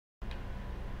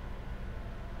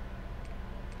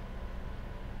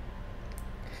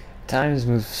Times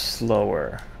move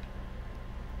slower.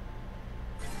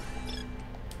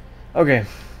 Okay.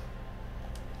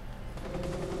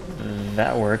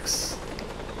 That works.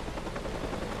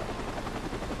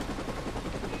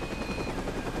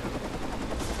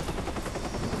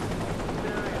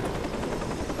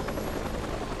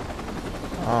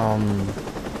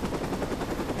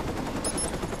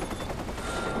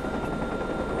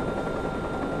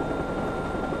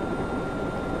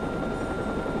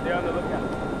 Stay on the lookout.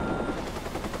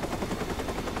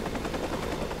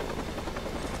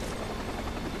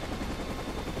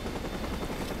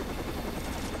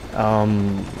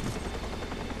 Um...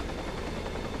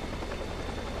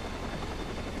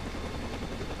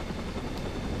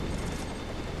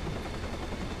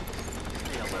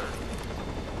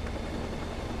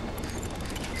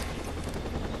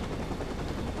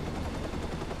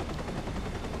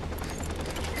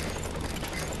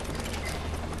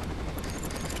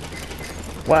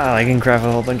 Wow, I can craft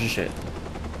a whole bunch of shit.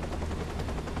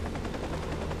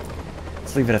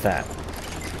 Let's leave it at that.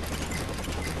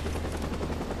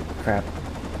 Crap.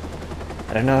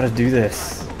 I don't know how to do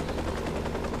this.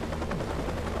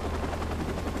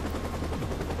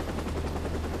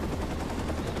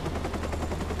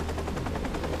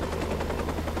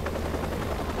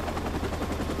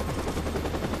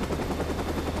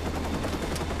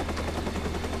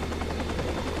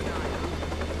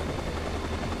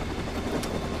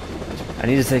 I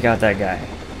need to take out that guy.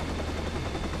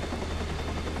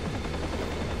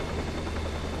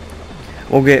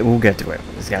 We'll get to it.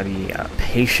 Just gotta be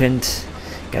patient.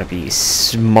 Gotta be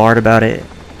smart about it.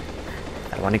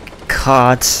 I don't want to get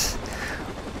caught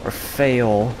or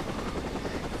fail,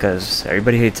 because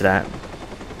everybody hates that.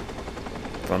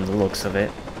 From the looks of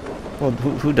it. Well,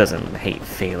 who doesn't hate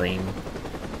failing?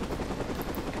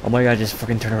 Oh my god! Just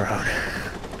fucking turn around.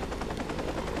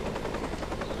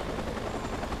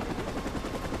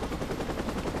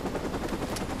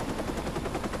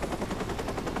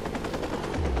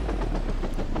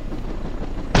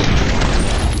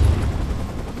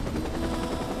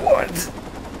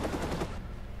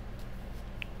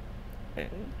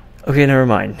 Okay, never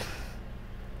mind.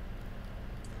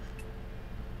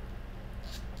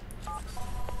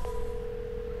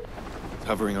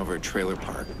 Hovering over a trailer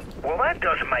park. Well, that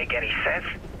doesn't make any sense.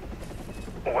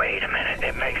 Wait a minute,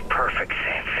 it makes perfect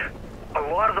sense. A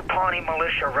lot of the Pawnee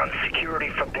militia run security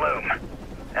for Bloom,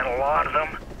 and a lot of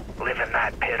them live in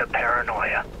that pit of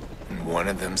paranoia. And one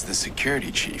of them's the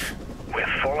security chief. With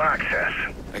full access.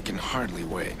 I can hardly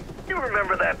wait. You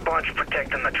remember that bunch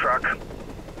protecting the truck?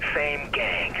 Same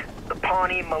gang. The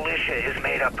Pawnee militia is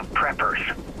made up of preppers.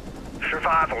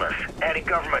 Survivalists,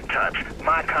 anti-government types,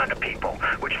 my kind of people,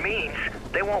 which means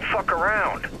they won't fuck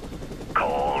around.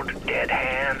 Cold, dead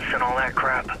hands, and all that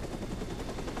crap.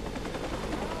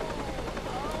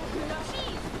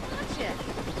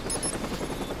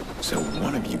 So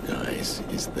one of you guys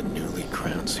is the newly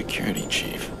crowned security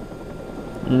chief.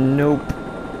 Nope.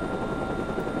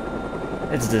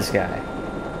 It's this guy.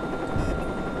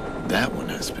 That one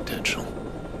has potential.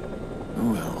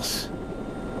 Who else?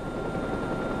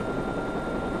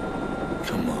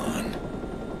 Come on.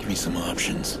 Give me some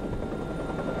options.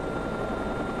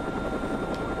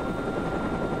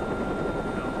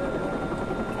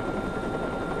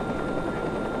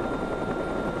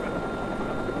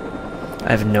 I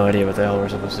have no idea what the hell we're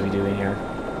supposed to be doing here.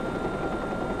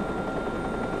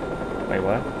 Wait,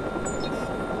 what?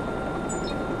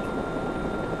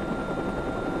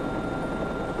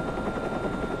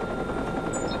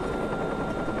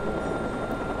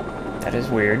 That is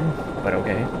weird, but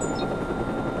okay.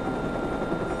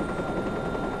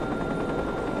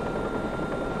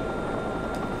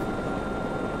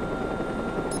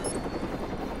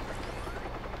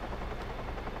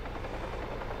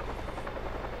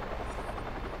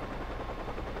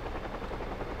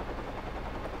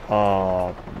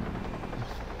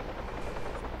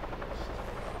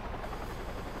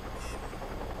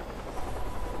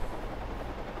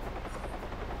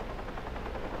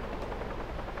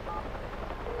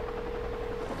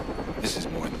 This is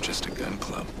more than just a gun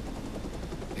club.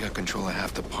 They got control of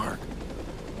half the park.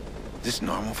 Is this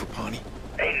normal for Pawnee?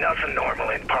 Ain't nothing normal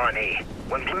in Pawnee.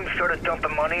 When Bloom started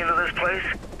dumping money into this place,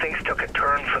 things took a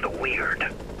turn for the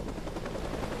weird.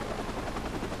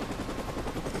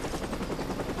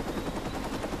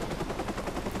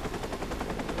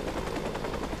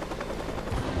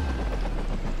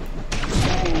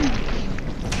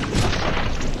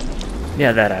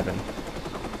 Yeah, that happened.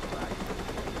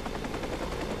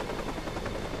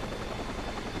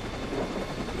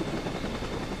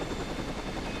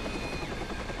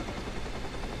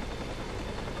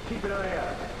 Keep an eye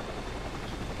out.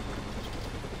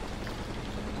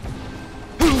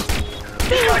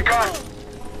 gun.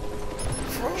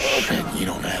 Shit, you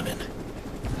don't have it.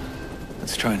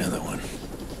 Let's try another one.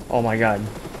 Oh my god.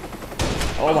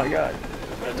 Oh my god.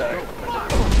 I'm gonna die.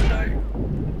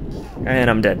 And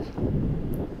I'm dead.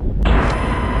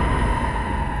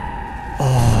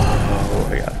 Oh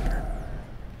my god.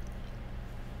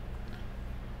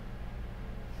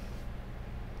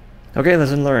 Okay,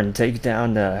 lesson learned. Take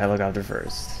down the helicopter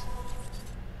first.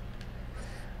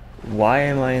 Why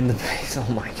am I in the base? Oh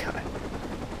my god.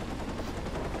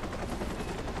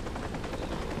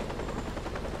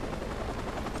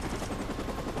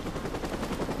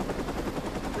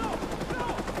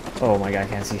 Oh my god, I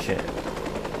can't see shit.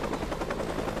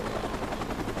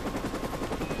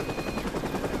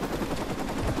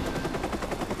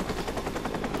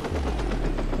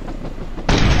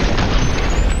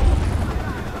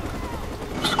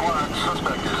 Squad,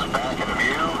 suspect is back in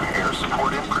view. Air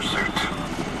support in pursuit.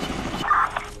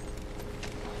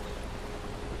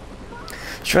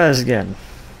 Let's try this again.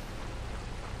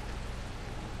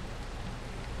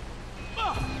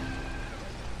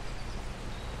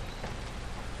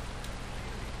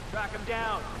 Track him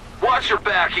down. Watch your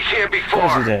back, you can't be Of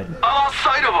course far. he did. I'm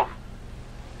outside of him.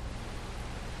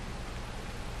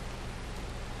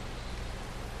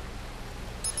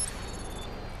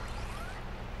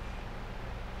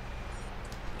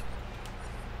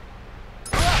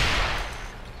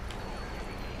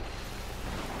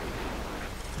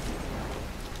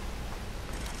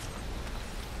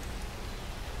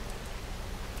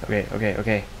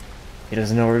 Okay. He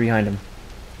doesn't know we're behind him.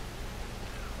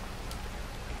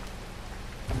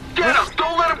 Get him!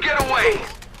 Don't let him get away!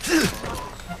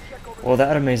 Well,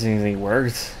 that amazingly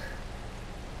worked.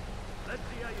 Let's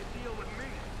see how you deal with me.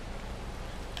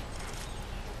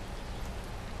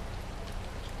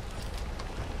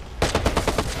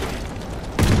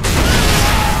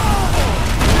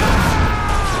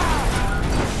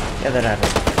 Yeah, that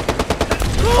happened.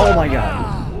 Oh my god.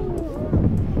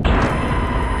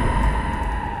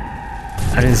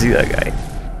 I didn't see that guy.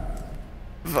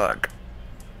 Fuck.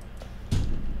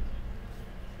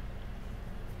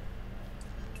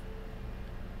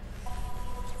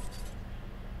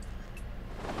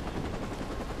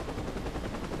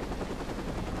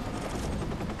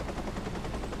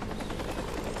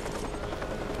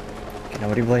 Can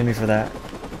nobody blame me for that?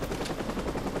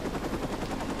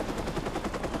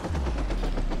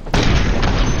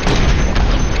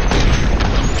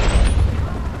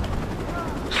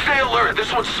 Stay alert,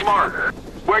 this one's smart.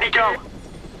 Where'd he go?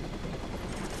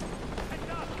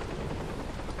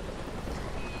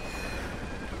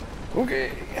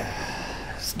 Okay.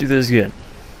 Let's do this again.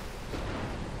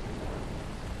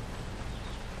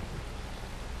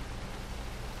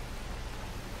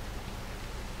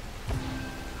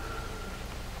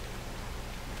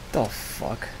 The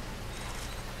fuck?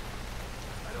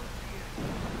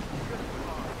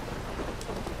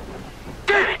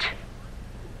 Damn it!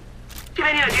 Do you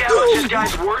have any idea how much this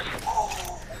guy's worth?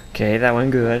 Okay, that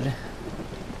went good.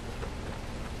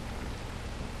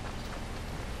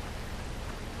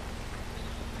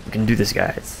 We can do this,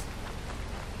 guys.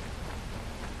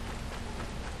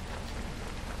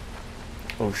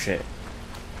 Oh shit.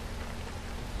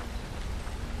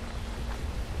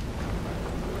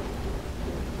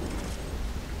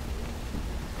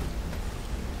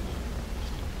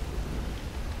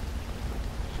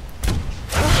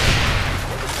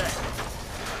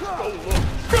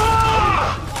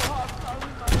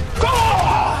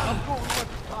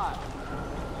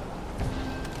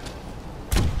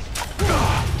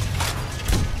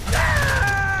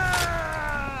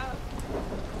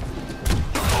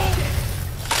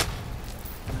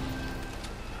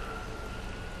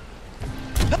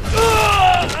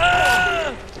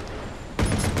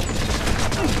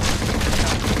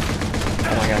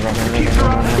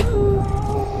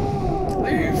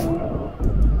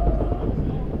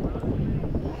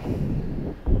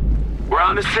 We're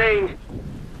on the scene.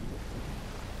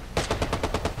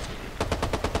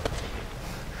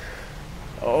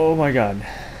 Oh my god.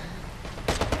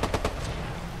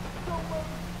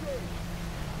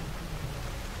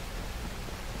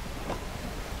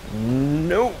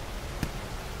 No.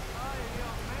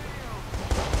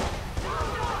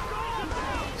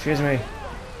 Excuse me.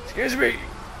 Excuse me.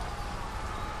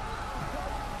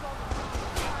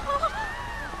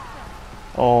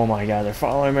 Oh my god, they're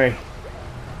following me.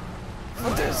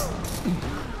 Fuck this.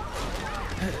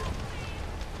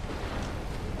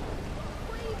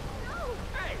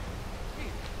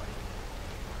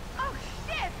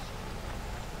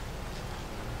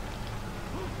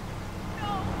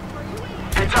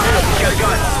 Heads up, get a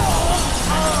gun.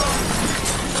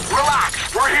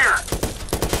 Relax, we're here.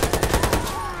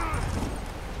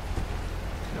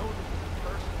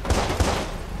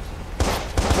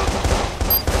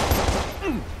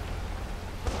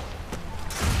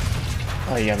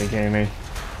 Oh, you gotta be kidding me.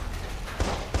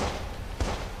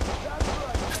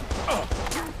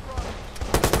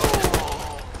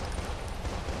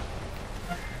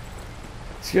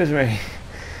 Excuse me.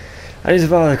 I need to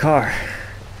borrow the car.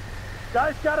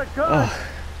 Guy's got a gun. Oh.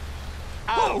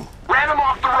 Ow! Ran him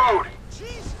off the road!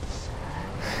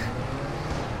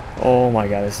 Oh my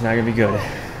god, it's not gonna be good.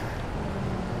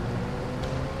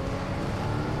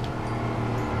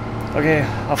 Okay,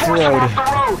 off the Force him road. off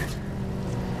the road!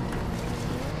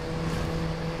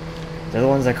 They're the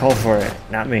ones that called for it,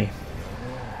 not me.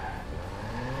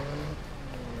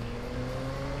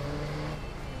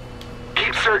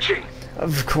 Keep searching.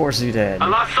 Of course you did. I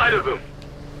lost sight of him.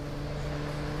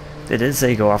 They did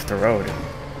say go off the road.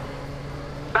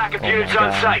 Backup Oh units my on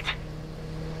God. site.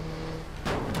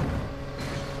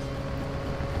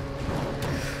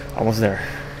 Almost there.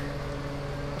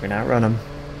 We're not running.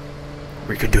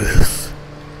 We can do this.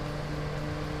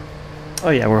 Oh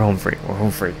yeah, we're home free. We're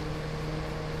home free.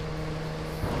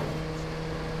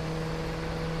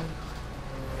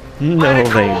 No, Let it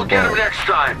they go, we'll get him won't. next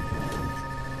time.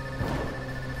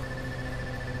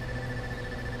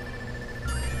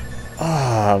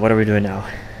 Ah, what are we doing now?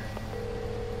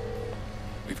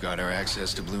 We've got our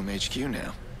access to Bloom HQ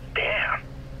now. Damn.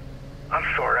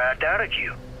 I'm sorry I doubted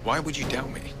you. Why would you doubt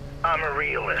me? I'm a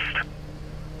realist.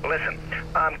 Listen,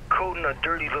 I'm coding a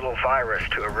dirty little virus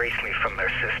to erase me from their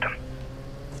system.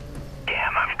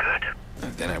 Damn, I'm good.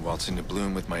 And then I waltz into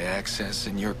Bloom with my access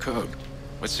and your code.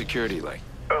 What's security like?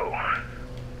 Oh,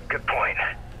 good point.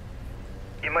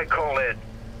 You might call it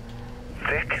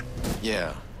thick?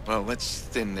 Yeah, well, let's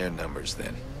thin their numbers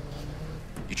then.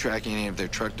 You tracking any of their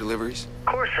truck deliveries?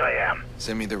 Of course I am.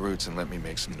 Send me the routes and let me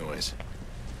make some noise.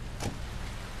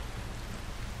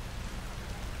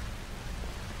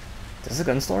 Is this a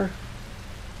gun store?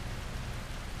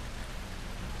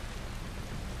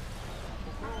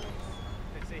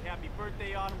 They say happy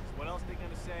birthday on them. What else they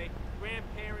gonna say?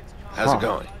 Grandparents come. How's it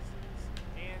going?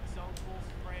 Aunts, uncles,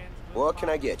 friends. What can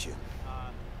I get you?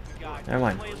 We got Never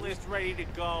mind. playlist ready to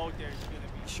go. There's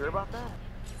gonna be. Sure about that?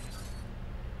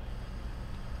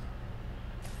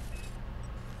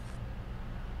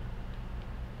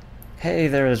 Hey,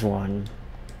 there is one.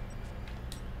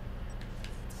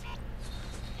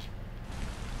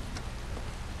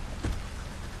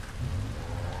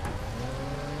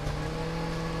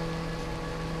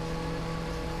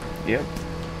 Yep.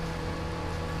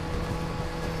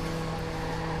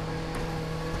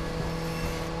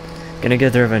 Gonna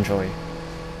get there eventually.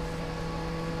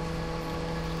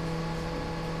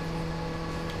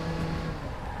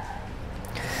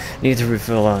 Need to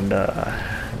refill on the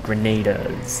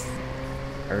grenades.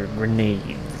 Or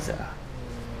grenades.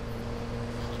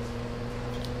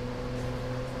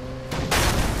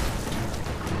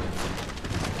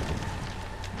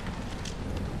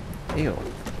 Ew.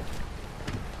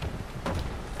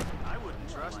 I wouldn't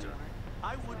trust her.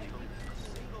 I wouldn't believe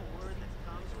a single word that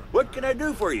comes from. What can I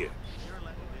do for you? You're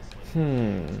letting this one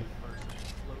Hmm.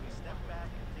 slowly step back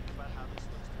and think about how this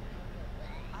looks to me.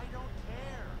 I don't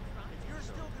care. If you're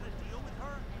still gonna deal with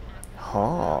her,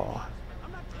 Oh.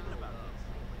 I'm not kidding about this.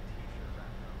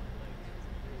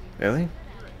 Really?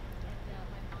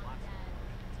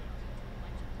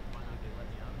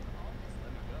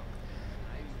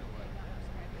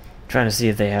 Trying to see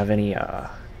if they have any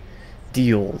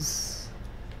deals.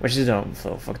 Which they don't,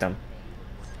 so fuck them.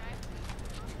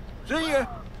 See ya.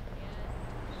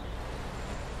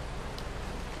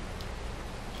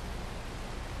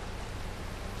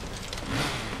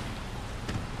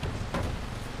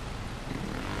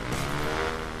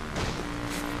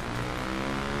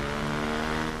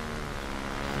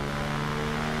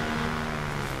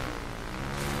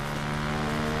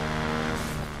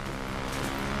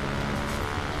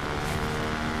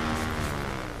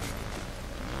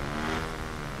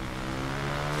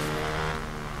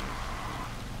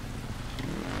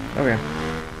 Okay.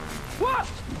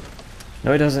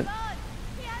 No, he doesn't.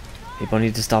 People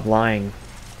need to stop lying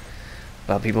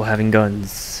about people having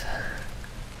guns.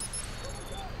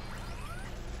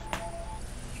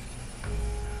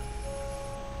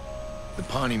 The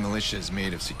Pawnee militia is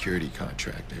made of security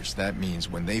contractors. That means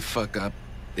when they fuck up,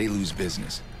 they lose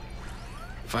business.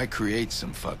 If I create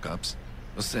some fuck-ups,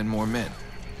 they'll send more men.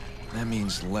 That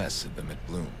means less of them at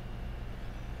Bloom.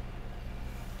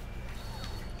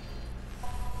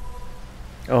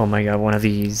 Oh my god, one of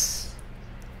these.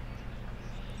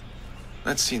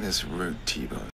 Let's see this route, T-Bone.